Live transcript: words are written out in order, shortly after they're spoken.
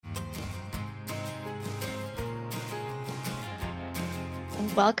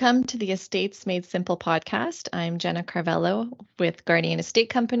Welcome to the Estates Made Simple podcast. I'm Jenna Carvello with Guardian Estate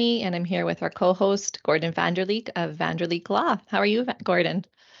Company, and I'm here with our co-host, Gordon Vanderleek of Vanderleek Law. How are you, Gordon?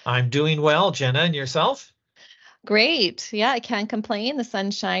 I'm doing well, Jenna, and yourself? Great. Yeah, I can't complain. The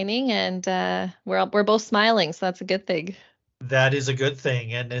sun's shining and we're both smiling, so that's a good thing. That is a good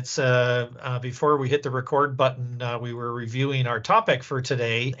thing. And it's before we hit the record button, we were reviewing our topic for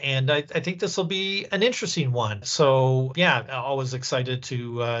today, and I think this will be an interesting one. So yeah, always excited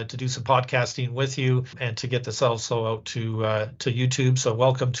to do some podcasting with you and to get this also out to YouTube. So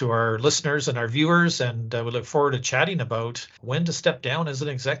welcome to our listeners and our viewers, and we look forward to chatting about when to step down as an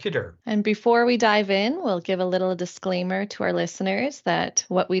executor. And before we dive in, we'll give a little disclaimer to our listeners that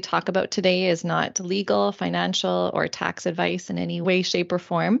what we talk about today is not legal, financial, or tax advice in any way, shape, or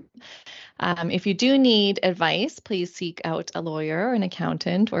form. If you do need advice, please seek out a lawyer or an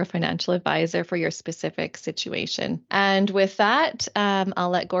accountant or a financial advisor for your specific situation. And with that, I'll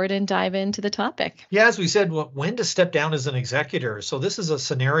let Gordon dive into the topic. Yeah, as we said, when to step down as an executor. So this is a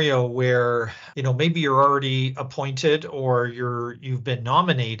scenario where, maybe you're already appointed or you've been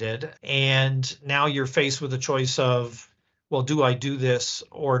nominated, and now you're faced with a choice of, well, do I do this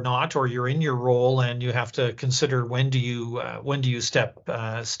or not? Or you're in your role and you have to consider when do you step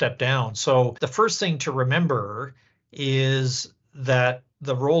down. So the first thing to remember is that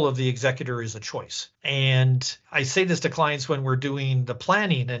the role of the executor is a choice. And I say this to clients when we're doing the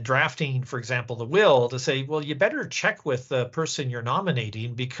planning and drafting, for example, the will, to say, well, you better check with the person you're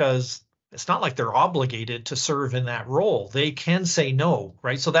nominating, because it's not like they're obligated to serve in that role. They can say no,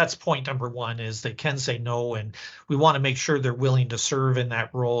 right? So that's point number one, is they can say no, and we want to make sure they're willing to serve in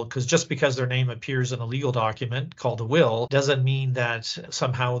that role, because just because their name appears in a legal document called a will doesn't mean that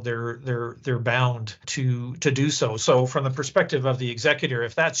somehow they're bound to do so. So from the perspective of the executor,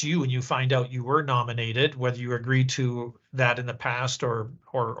 if that's you and you find out you were nominated, whether you agreed to that in the past or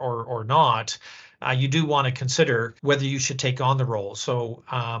not, you do want to consider whether you should take on the role. So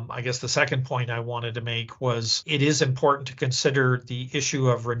I guess the second point I wanted to make was it is important to consider the issue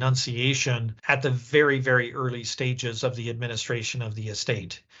of renunciation at the very, very early stages of the administration of the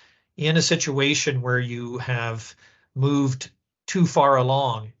estate. In a situation where you have moved too far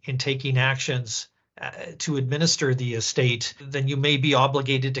along in taking actions to administer the estate, then you may be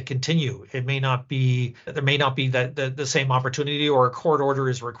obligated to continue. There may not be the same opportunity, or a court order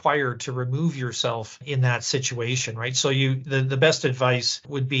is required to remove yourself in that situation, right? So the best advice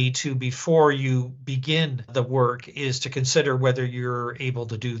would be to, before you begin the work, is to consider whether you're able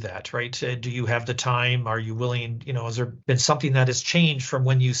to do that, right? Do you have the time? Are you willing? Has there been something that has changed from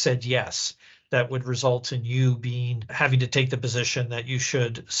when you said yes that would result in you having to take the position that you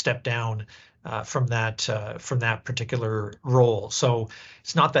should step down from that particular role? So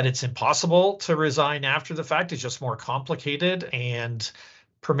it's not that it's impossible to resign after the fact, it's just more complicated, and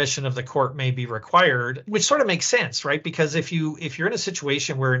permission of the court may be required, which sort of makes sense, right? Because if you're in a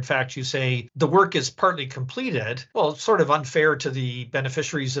situation where, in fact, you say the work is partly completed, well, it's sort of unfair to the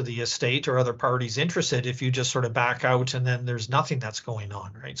beneficiaries of the estate or other parties interested if you just sort of back out and then there's nothing that's going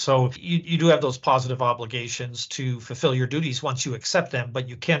on, right? So you do have those positive obligations to fulfill your duties once you accept them, but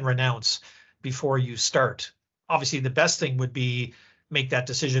you can renounce before you start. Obviously, the best thing would be make that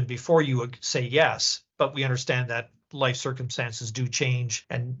decision before you say yes, but we understand that life circumstances do change,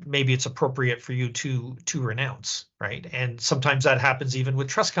 and maybe it's appropriate for you to renounce, right? And sometimes that happens even with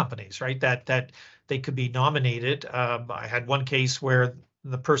trust companies, right? That they could be nominated. I had one case where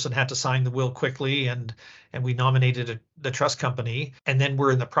the person had to sign the will quickly, and we nominated the trust company, and then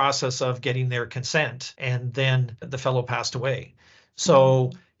we're in the process of getting their consent, and then the fellow passed away.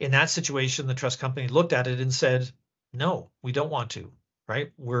 So in that situation, the trust company looked at it and said, no, we don't want to,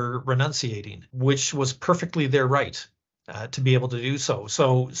 right? We're renunciating, which was perfectly their right to be able to do so.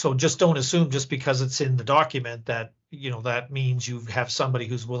 So just don't assume just because it's in the document that, that means you have somebody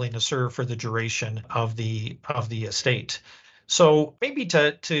who's willing to serve for the duration of the estate. So maybe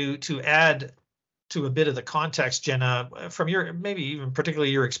to add to a bit of the context, Jenna, from your, maybe even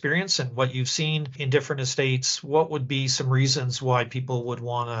particularly your experience and what you've seen in different estates, what would be some reasons why people would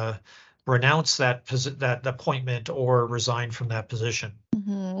want to renounce that appointment or resign from that position?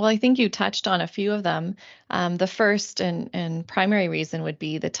 Well, I think you touched on a few of them. The first and primary reason would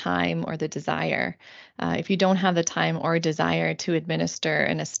be the time or the desire. If you don't have the time or desire to administer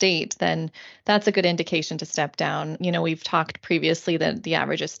an estate, then that's a good indication to step down. We've talked previously that the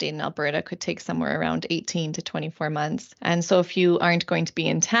average estate in Alberta could take somewhere around 18 to 24 months. And so if you aren't going to be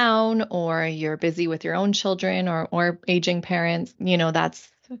in town, or you're busy with your own children or aging parents,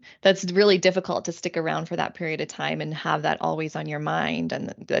 that's really difficult to stick around for that period of time and have that always on your mind,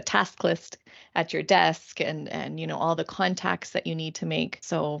 and the task list at your desk, and all the contacts that you need to make.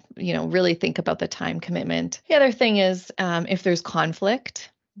 So really think about the time commitment. The other thing is, if there's conflict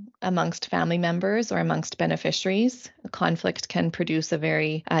amongst family members or amongst beneficiaries. Conflict can produce a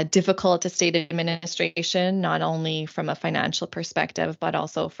very difficult estate administration, not only from a financial perspective, but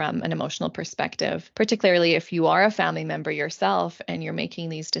also from an emotional perspective, particularly if you are a family member yourself and you're making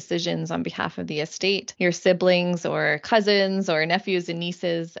these decisions on behalf of the estate. Your siblings or cousins or nephews and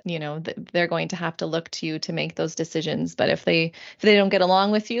nieces, they're going to have to look to you to make those decisions. But if they don't get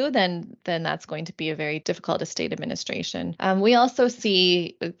along with you, then that's going to be a very difficult estate administration. We also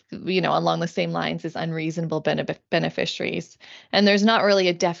see, along the same lines as unreasonable beneficiaries. And there's not really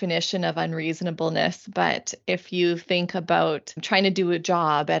a definition of unreasonableness, but if you think about trying to do a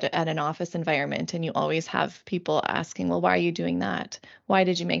job at an office environment and you always have people asking, well, why are you doing that? Why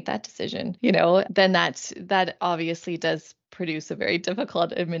did you make that decision? Then that obviously does produce a very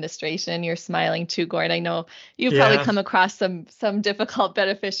difficult administration. You're smiling too, Gord. I know you've probably come across some difficult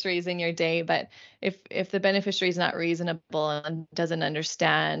beneficiaries in your day, but if the beneficiary is not reasonable and doesn't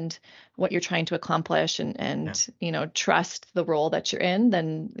understand what you're trying to accomplish and trust the role that you're in,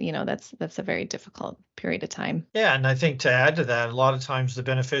 then that's a very difficult period of time. Yeah, and I think to add to that, a lot of times the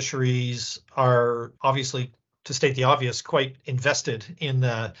beneficiaries are obviously, to state the obvious, quite invested in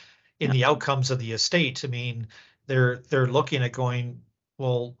the outcomes of the estate. I mean, they're looking at going,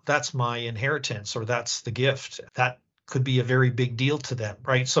 well, that's my inheritance or that's the gift. That could be a very big deal to them,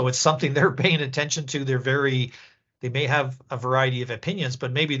 right? So it's something they're paying attention to. They may have a variety of opinions,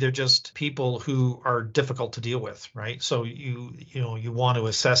 but maybe they're just people who are difficult to deal with, right? So you want to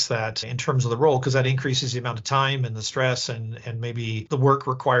assess that in terms of the role, because that increases the amount of time and the stress and maybe the work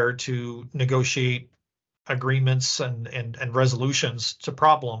required to negotiate agreements and resolutions to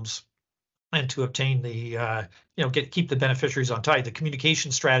problems, and to obtain the keep the beneficiaries on tight. The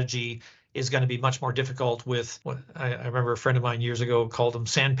communication strategy is going to be much more difficult with what I remember a friend of mine years ago called them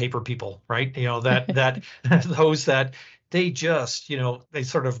sandpaper people, right? That those that they just, they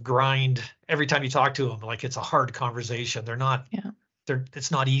sort of grind every time you talk to them, like it's a hard conversation.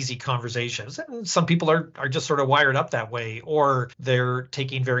 It's not easy conversations. And some people are just sort of wired up that way, or they're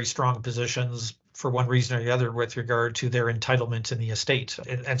taking very strong positions for one reason or the other with regard to their entitlement in the estate.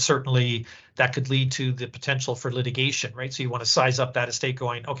 And certainly that could lead to the potential for litigation, right? So you want to size up that estate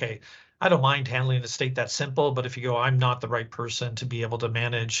going, okay, I don't mind handling an estate that's simple, but if you go, I'm not the right person to be able to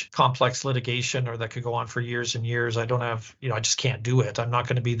manage complex litigation, or that could go on for years and years. I don't have, I just can't do it. I'm not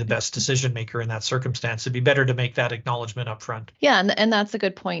going to be the best decision maker in that circumstance. It'd be better to make that acknowledgement up front. Yeah, and that's a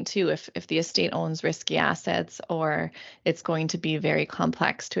good point too. If the estate owns risky assets or it's going to be very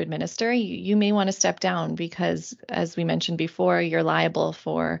complex to administer, you may want to step down, because as we mentioned before, you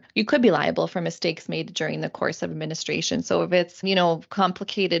could be liable for mistakes made during the course of administration. So if it's,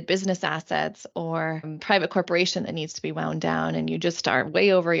 complicated business assets or private corporation that needs to be wound down and you just are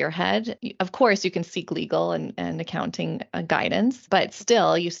way over your head, of course you can seek legal and accounting guidance, but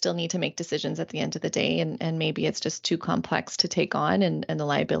you still need to make decisions at the end of the day, and maybe it's just too complex to take on, and the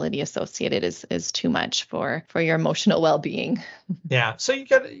liability associated is too much for your emotional well-being. Yeah, so you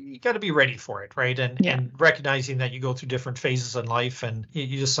got to be ready for it, right? And recognizing that you go through different phases in life, and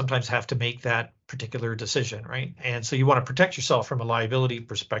you just sometimes have to make that particular decision, right? And so you want to protect yourself from a liability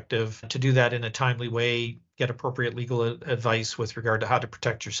perspective. To do that in a timely way, get appropriate legal advice with regard to how to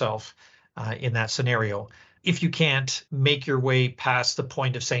protect yourself in that scenario. If you can't make your way past the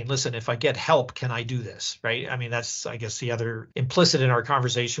point of saying, listen, if I get help, can I do this, right? I mean, that's, I guess, the other implicit in our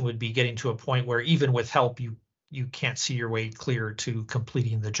conversation would be getting to a point where even with help, you can't see your way clear to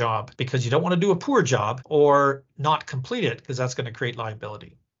completing the job, because you don't want to do a poor job or not complete it, because that's going to create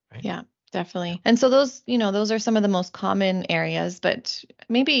liability, right? Yeah. Definitely. And so those are some of the most common areas, but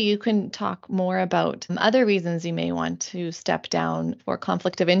maybe you can talk more about other reasons you may want to step down for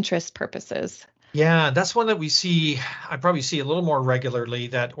conflict of interest purposes. Yeah, that's one that I probably see a little more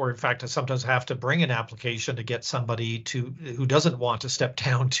regularly, or in fact, I sometimes have to bring an application to get somebody who doesn't want to step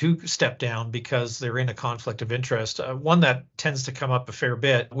down because they're in a conflict of interest. One that tends to come up a fair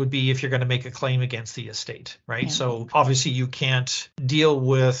bit would be if you're going to make a claim against the estate, right? Yeah. So obviously you can't deal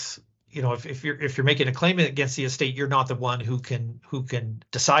with, if you're making a claim against the estate, you're not the one who can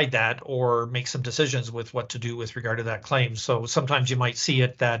decide that or make some decisions with what to do with regard to that claim. So sometimes you might see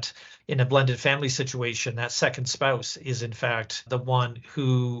it that in a blended family situation, that second spouse is in fact the one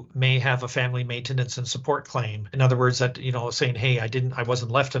who may have a family maintenance and support claim. In other words, that, saying, hey, I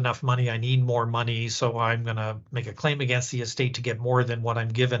wasn't left enough money, I need more money, so I'm going to make a claim against the estate to get more than what I'm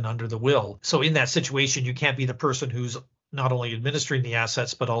given under the will. So in that situation, you can't be the person who's not only administering the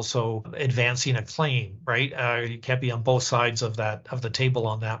assets, but also advancing a claim, right? You can't be on both sides of the table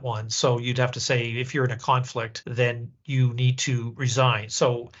on that one. So you'd have to say, if you're in a conflict, then you need to resign.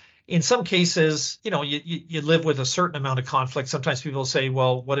 So in some cases, you live with a certain amount of conflict. Sometimes people say,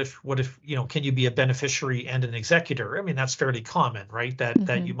 well, what if, can you be a beneficiary and an executor? I mean, that's fairly common, right?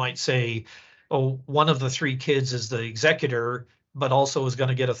 That you might say, oh, one of the three kids is the executor, but also is going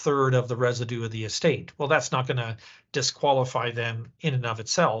to get a third of the residue of the estate. Well, that's not going to disqualify them in and of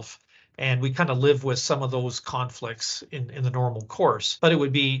itself. And we kind of live with some of those conflicts in the normal course. But it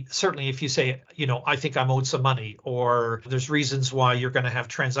would be certainly if you say, I think I'm owed some money, or there's reasons why you're going to have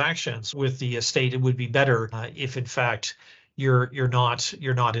transactions with the estate, it would be better if in fact you're not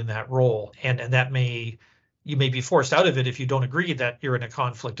in that role. And that you may be forced out of it if you don't agree that you're in a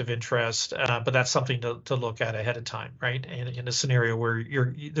conflict of interest, but that's something to look at ahead of time, right? And in a scenario where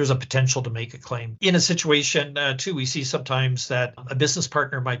there's a potential to make a claim. In a situation, too, we see sometimes that a business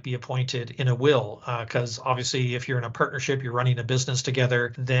partner might be appointed in a will, because obviously if you're in a partnership, you're running a business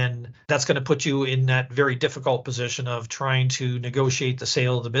together, then that's going to put you in that very difficult position of trying to negotiate the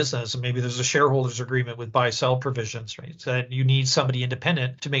sale of the business. And maybe there's a shareholders agreement with buy-sell provisions, right? So that you need somebody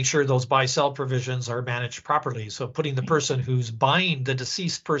independent to make sure those buy-sell provisions are managed properly. So putting the person who's buying the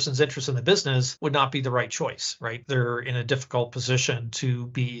deceased person's interest in the business would not be the right choice, right? They're in a difficult position to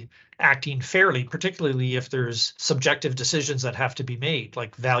be acting fairly, particularly if there's subjective decisions that have to be made,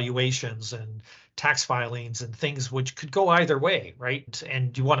 like valuations and tax filings and things which could go either way, right?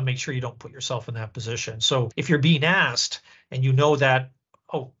 And you want to make sure you don't put yourself in that position. So if you're being asked and you know that,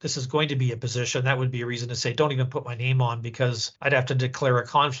 oh, this is going to be a position, that would be a reason to say, don't even put my name on, because I'd have to declare a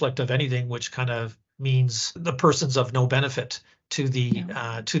conflict of anything, which kind of means the person's of no benefit to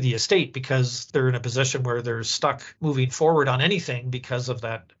the estate, because they're in a position where they're stuck moving forward on anything because of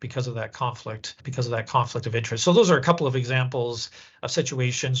that conflict of interest. So those are a couple of examples of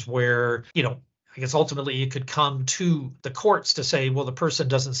situations where, I guess ultimately it could come to the courts to say, well, the person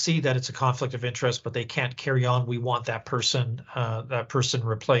doesn't see that it's a conflict of interest, but they can't carry on. We want that person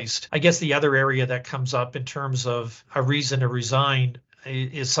replaced. I guess the other area that comes up in terms of a reason to resign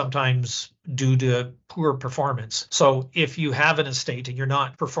is sometimes due to poor performance. So if you have an estate and you're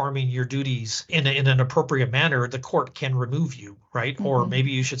not performing your duties in an appropriate manner, the court can remove you, right? Mm-hmm. Or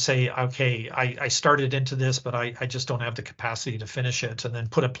maybe you should say, okay, I started into this, but I just don't have the capacity to finish it, and then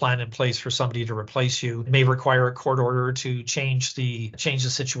put a plan in place for somebody to replace you. It may require a court order to change the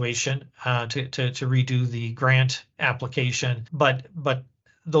situation, to redo the grant application, but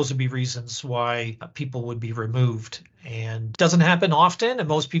those would be reasons why people would be removed. And doesn't happen often. And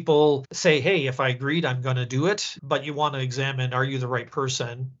most people say, hey, if I agreed, I'm going to do it. But you want to examine, are you the right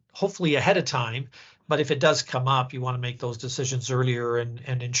person? Hopefully ahead of time. But if it does come up, you want to make those decisions earlier and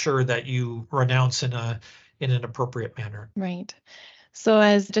ensure that you renounce in an appropriate manner. Right. So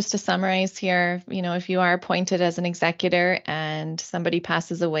as just to summarize here, if you are appointed as an executor and somebody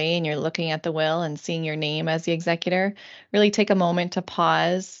passes away and you're looking at the will and seeing your name as the executor, really take a moment to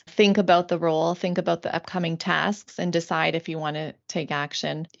pause, think about the role, think about the upcoming tasks, and decide if you want to take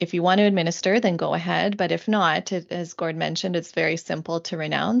action. If you want to administer, then go ahead. But if not, as Gord mentioned, it's very simple to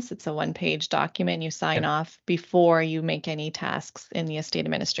renounce. It's a one-page document. You sign off before you make any tasks in the estate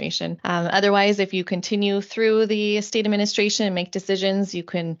administration. Otherwise, if you continue through the estate administration and make decisions, you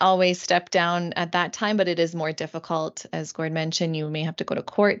can always step down at that time, but it is more difficult. As Gord mentioned, you may have to go to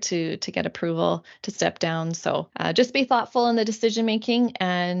court to get approval to step down. So just be thoughtful in the decision making,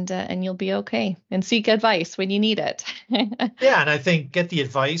 and you'll be okay. And seek advice when you need it. Yeah, and I think get the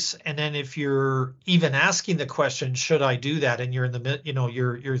advice, and then if you're even asking the question, should I do that, and you're in the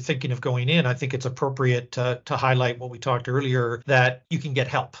you're thinking of going in, I think it's appropriate to highlight what we talked earlier, that you can get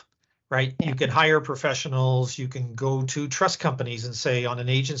help. Right? Yeah. You can hire professionals. You can go to trust companies and say, on an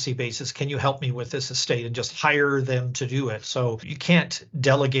agency basis, can you help me with this estate, and just hire them to do it. So you can't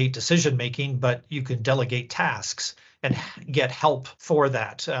delegate decision making, but you can delegate tasks and get help for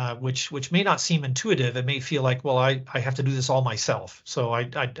that, which may not seem intuitive. It may feel like, well, I have to do this all myself. So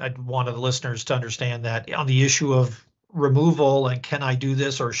I'd want the listeners to understand that on the issue of removal and can I do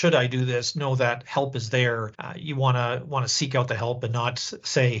this or should I do this, know that help is there. You want to seek out the help and not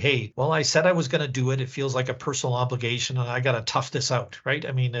say, hey, well, I said I was going to do it. It feels like a personal obligation and I got to tough this out, right?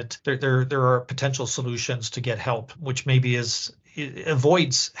 I mean, there are potential solutions to get help, which maybe it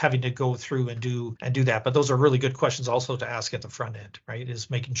avoids having to go through and do that. But those are really good questions also to ask at the front end, right? Is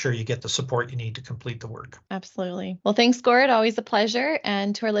making sure you get the support you need to complete the work. Absolutely. Well, thanks, Gord. Always a pleasure.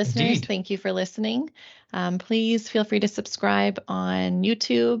 And to our listeners, Indeed. Thank you for listening. Please feel free to subscribe on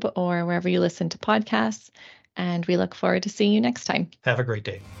YouTube or wherever you listen to podcasts. And we look forward to seeing you next time. Have a great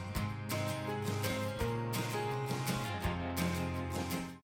day.